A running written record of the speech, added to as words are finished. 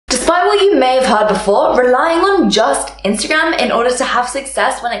Despite what you may have heard before, relying on just Instagram in order to have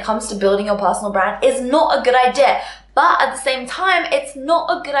success when it comes to building your personal brand is not a good idea. But at the same time, it's not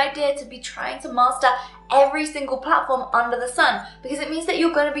a good idea to be trying to master every single platform under the sun, because it means that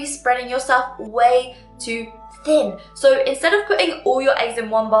you're going to be spreading yourself way too thin. So instead of putting all your eggs in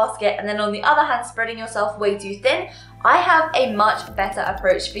one basket and then on the other hand spreading yourself way too thin, I have a much better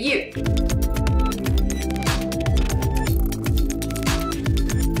approach for you.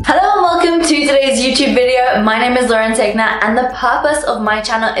 Hello and welcome to today's YouTube video. My name is Tickner and the purpose of my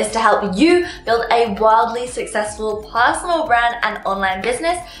channel is to help you build a wildly successful personal brand and online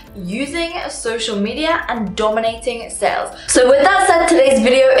business using social media and dominating sales. So with that said, today's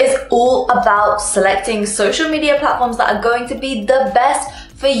video is all about selecting social media platforms that are going to be the best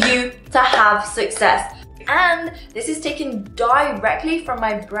for you to have success. And this is taken directly from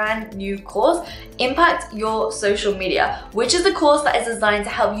my brand new course, Impact Your Social Media, which is a course that is designed to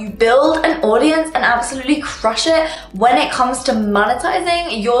help you build an audience and absolutely crush it when it comes to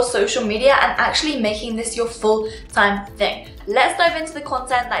monetizing your social media and actually making this your full-time thing. Let's dive into the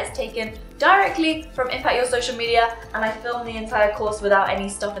content that is taken directly from Impact Your Social Media, and I filmed the entire course without any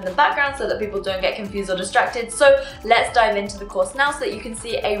stuff in the background so that people don't get confused or distracted. So let's dive into the course now so that you can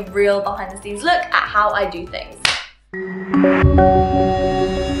see a real behind the scenes look at how I do things.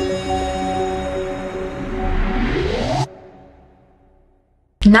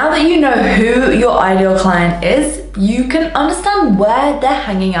 Now that you know who your ideal client is, you can understand where they're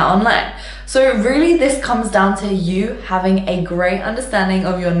hanging out online. So really this comes down to you having a great understanding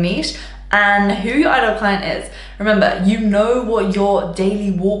of your niche and who your ideal client is. Remember, you know what your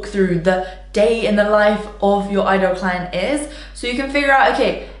daily walkthrough, the day in the life of your ideal client is, so you can figure out,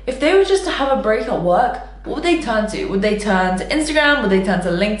 okay, if they were just to have a break at work, what would they turn to? Would they turn to Instagram? Would they turn to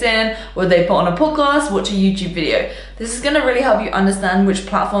LinkedIn? Would they put on a podcast, watch a YouTube video? This is gonna really help you understand which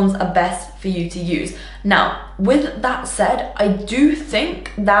platforms are best for you to use. Now, with that said, I do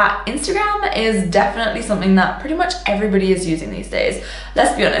think that Instagram is definitely something that pretty much everybody is using these days.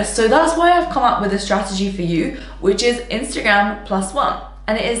 Let's be honest. So that's why I've come up with a strategy for you, which is Instagram +1.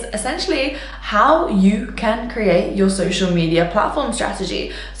 And it is essentially how you can create your social media platform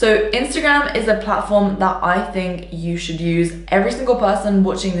strategy. So Instagram is a platform that I think you should use. Every single person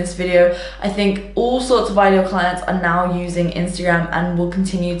watching this video, I think all sorts of ideal clients are now using Instagram and will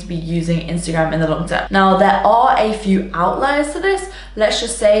continue to be using Instagram in the long term. Now, there are a few outliers to this. Let's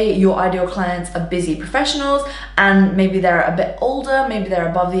just say your ideal clients are busy professionals and maybe they're a bit older, maybe they're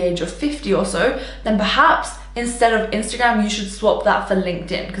above the age of 50 or so, then perhaps instead of Instagram, you should swap that for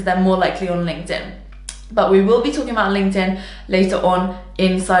LinkedIn because they're more likely on LinkedIn. But we will be talking about LinkedIn later on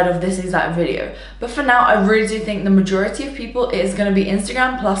inside of this exact video. But for now, I really do think the majority of people is going to be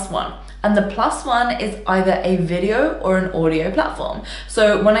Instagram +1. And the +1 is either a video or an audio platform.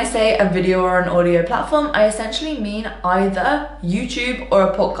 So when I say a video or an audio platform, I essentially mean either YouTube or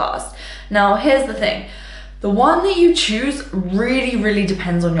a podcast. Now, here's the thing. The one that you choose really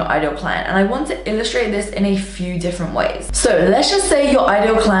depends on your ideal client, and I want to illustrate this in a few different ways. So let's just say your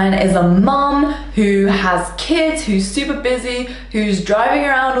ideal client is a mum who has kids, who's super busy, who's driving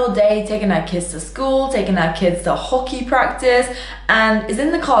around all day, taking her kids to school, taking her kids to hockey practice, and is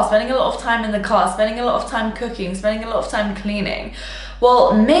in the car, spending a lot of time in the car, spending a lot of time cooking, spending a lot of time cleaning.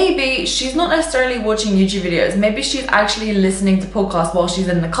 Well, maybe she's not necessarily watching YouTube videos. Maybe she's actually listening to podcasts while she's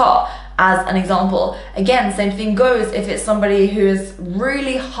in the car, as an example. Again, same thing goes if it's somebody who is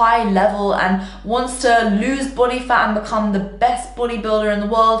really high level and wants to lose body fat and become the best bodybuilder in the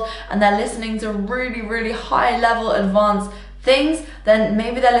world, and they're listening to really high level advanced things, then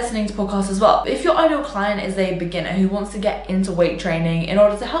maybe they're listening to podcasts as well. If your ideal client is a beginner who wants to get into weight training in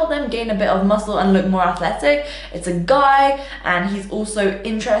order to help them gain a bit of muscle and look more athletic, it's a guy and he's also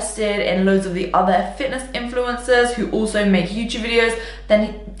interested in loads of the other fitness influencers who also make YouTube videos,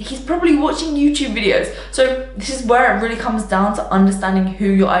 then he's probably watching YouTube videos. So this is where it really comes down to understanding who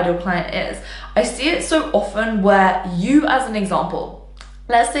your ideal client is. I see it so often where you, as an example,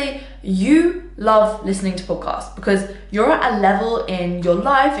 let's say you love listening to podcasts because you're at a level in your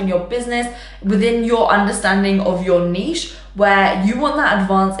life, in your business, within your understanding of your niche where you want that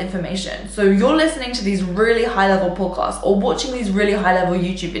advanced information. So you're listening to these really high level podcasts or watching these really high level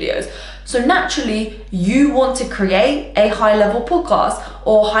YouTube videos. So naturally, you want to create a high level podcast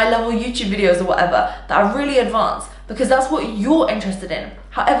or high level YouTube videos or whatever that are really advanced, because that's what you're interested in.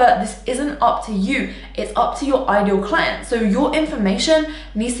 However, this isn't up to you, it's up to your ideal client. So your information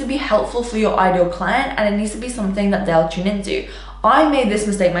needs to be helpful for your ideal client and it needs to be something that they'll tune into. I made this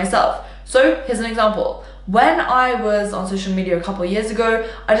mistake myself. So here's an example. when I was on social media a couple of years ago,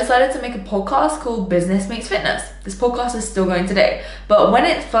 I decided to make a podcast called Business Makes Fitness. This podcast is still going today. But when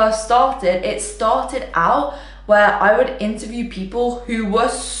it first started, it started out where I would interview people who were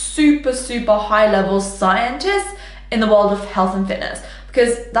super high level scientists in the world of health and fitness,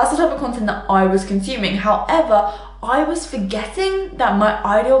 because that's the type of content that I was consuming. However, I was forgetting that my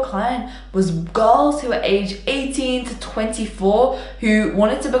ideal client was girls who were aged 18 to 24 who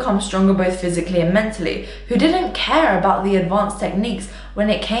wanted to become stronger both physically and mentally, who didn't care about the advanced techniques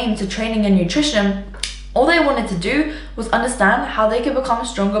when it came to training and nutrition. All they wanted to do was understand how they could become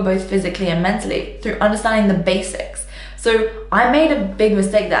stronger both physically and mentally through understanding the basics. So I made a big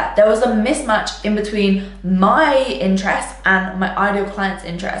mistake there. There was a mismatch in between my interests and my ideal client's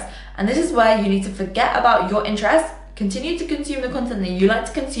interests. And this is where you need to forget about your interests, continue to consume the content that you like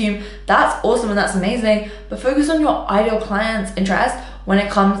to consume. That's awesome and that's amazing, but focus on your ideal client's interest when it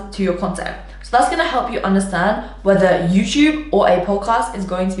comes to your content. So that's gonna help you understand whether YouTube or a podcast is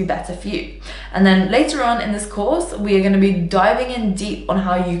going to be better for you. And then later on in this course, we are gonna be diving in deep on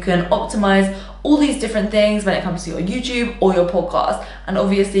how you can optimize all these different things when it comes to your YouTube or your podcast, and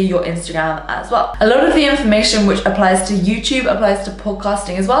obviously your Instagram as well. A lot of the information which applies to YouTube applies to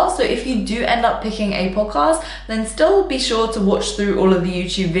podcasting as well. So if you do end up picking a podcast, then still be sure to watch through all of the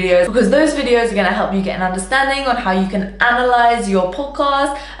YouTube videos, because those videos are gonna help you get an understanding on how you can analyze your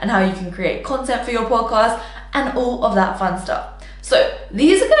podcast and how you can create content for your podcast and all of that fun stuff. So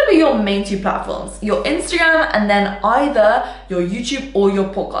these are going to be your main two platforms, your Instagram and then either your YouTube or your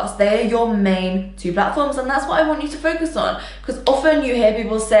podcast. They are your main two platforms, and that's what I want you to focus on, because often you hear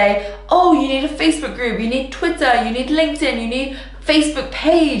people say, oh, you need a Facebook group, you need Twitter, you need LinkedIn, you need Facebook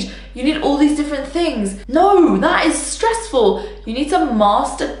page, you need all these different things. No, that is stressful. You need to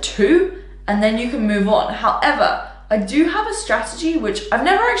master two and then you can move on. However, I do have a strategy which I've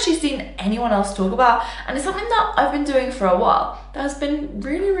never actually seen anyone else talk about, and it's something that I've been doing for a while that has been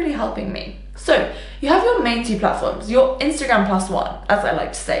really helping me. So you have your main two platforms, your Instagram plus one, as I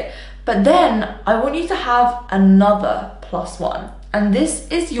like to say, but then I want you to have another plus one, and this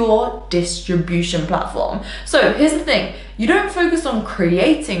is your distribution platform. So here's the thing, you don't focus on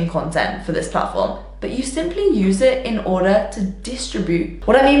creating content for this platform, but you simply use it in order to distribute.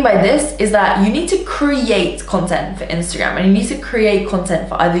 What I mean by this is that you need to create content for Instagram and you need to create content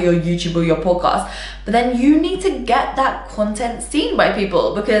for either your YouTube or your podcast, but then you need to get that content seen by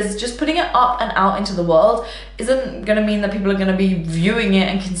people, because just putting it up and out into the world isn't gonna mean that people are gonna be viewing it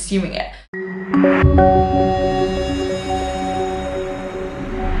and consuming it.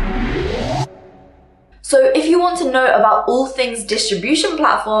 So if you want to know about all things distribution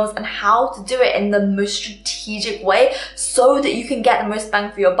platforms and how to do it in the most strategic way so that you can get the most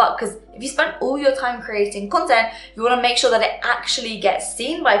bang for your buck, because if you spend all your time creating content, you want to make sure that it actually gets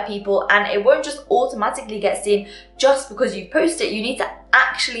seen by people, and it won't just automatically get seen just because you post it. You need to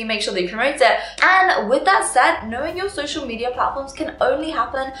actually make sure that you promote it. And with that said, knowing your social media platforms can only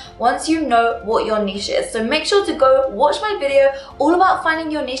happen once you know what your niche is. So make sure to go watch my video all about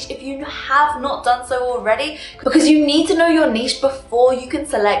finding your niche if you have not done so already, because you need to know your niche before you can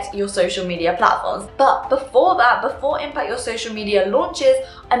select your social media platforms. But before that, before Impact Your Social Media launches,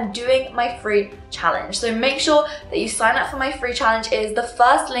 I'm doing my free challenge. So make sure that you sign up for my free challenge. It is the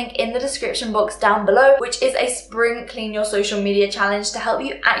first link in the description box down below, which is a spring clean your social media challenge to help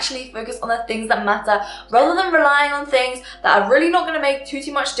you actually focus on the things that matter rather than relying on things that are really not going to make too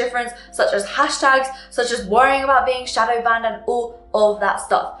much difference, such as hashtags, such as worrying about being shadow banned and all of that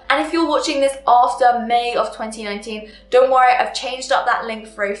stuff. And if you're watching this after May of 2019, don't worry, I've changed up that link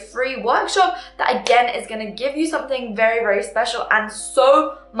for a free workshop that again is going to give you something very special, and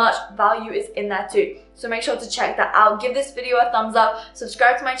so much value is in there too. So make sure to check that out. Give this video a thumbs up,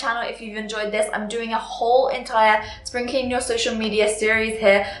 subscribe to my channel if you've enjoyed this. I'm doing a whole entire spring clean your social media series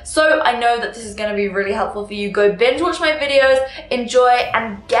here, so I know that this is going to be really helpful for you. Go binge watch my videos, enjoy,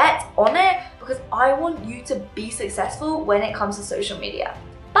 and get on it, because I want you to be successful when it comes to social media.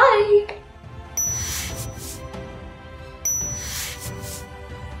 Bye!